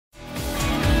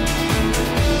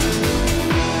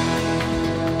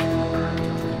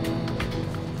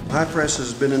Hi-Press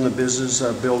has been in the business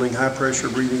of building high-pressure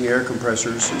breathing air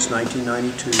compressors since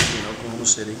 1992 in Oklahoma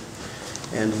City.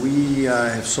 And we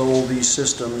have sold these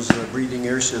systems, breathing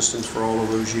air systems, for all of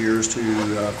those years to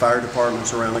fire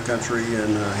departments around the country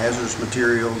and hazardous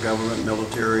material, government,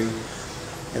 military.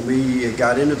 And we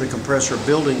got into the compressor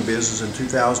building business in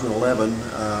 2011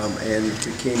 and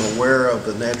became aware of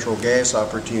the natural gas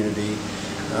opportunity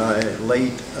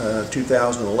late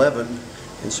 2011.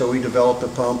 And so we developed a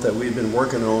pump that we've been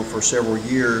working on for several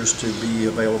years to be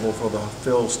available for the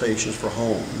fill stations for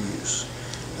home use.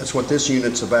 That's what this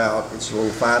unit's about. It's a little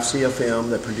 5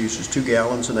 CFM that produces 2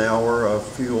 gallons an hour of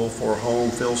fuel for home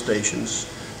fill stations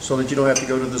so that you don't have to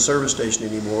go to the service station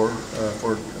anymore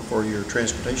for your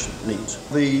transportation needs.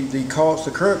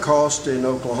 The current cost in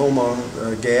Oklahoma,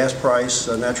 gas price,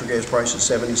 natural gas price is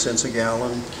 70 cents a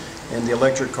gallon, and the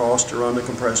electric cost to run the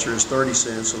compressor is 30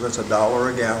 cents, so that's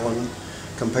 $1 a gallon,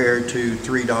 compared to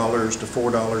 $3 to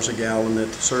 $4 a gallon at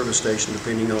the service station,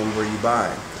 depending on where you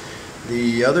buy.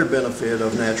 The other benefit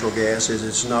of natural gas is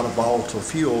it's not a volatile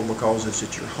fuel because it's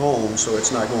at your home, so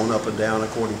it's not going up and down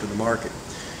according to the market.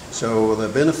 So the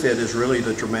benefit is really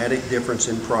the dramatic difference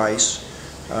in price.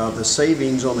 The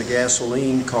savings on the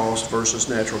gasoline cost versus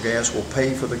natural gas will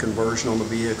pay for the conversion on the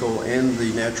vehicle and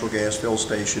the natural gas fill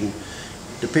station,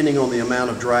 depending on the amount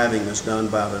of driving that's done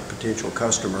by the potential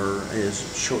customer,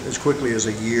 as quickly as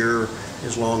a year,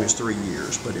 as long as 3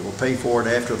 years. But it will pay for it.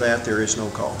 After that, there is no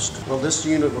cost. Well, this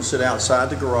unit will sit outside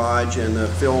the garage, and the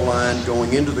fill line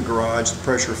going into the garage, the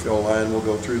pressure fill line, will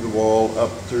go through the wall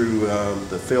up through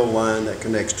the fill line that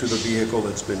connects to the vehicle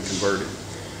that's been converted.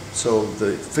 So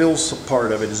the fill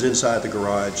part of it is inside the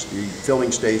garage. The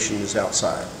filling station is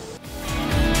outside.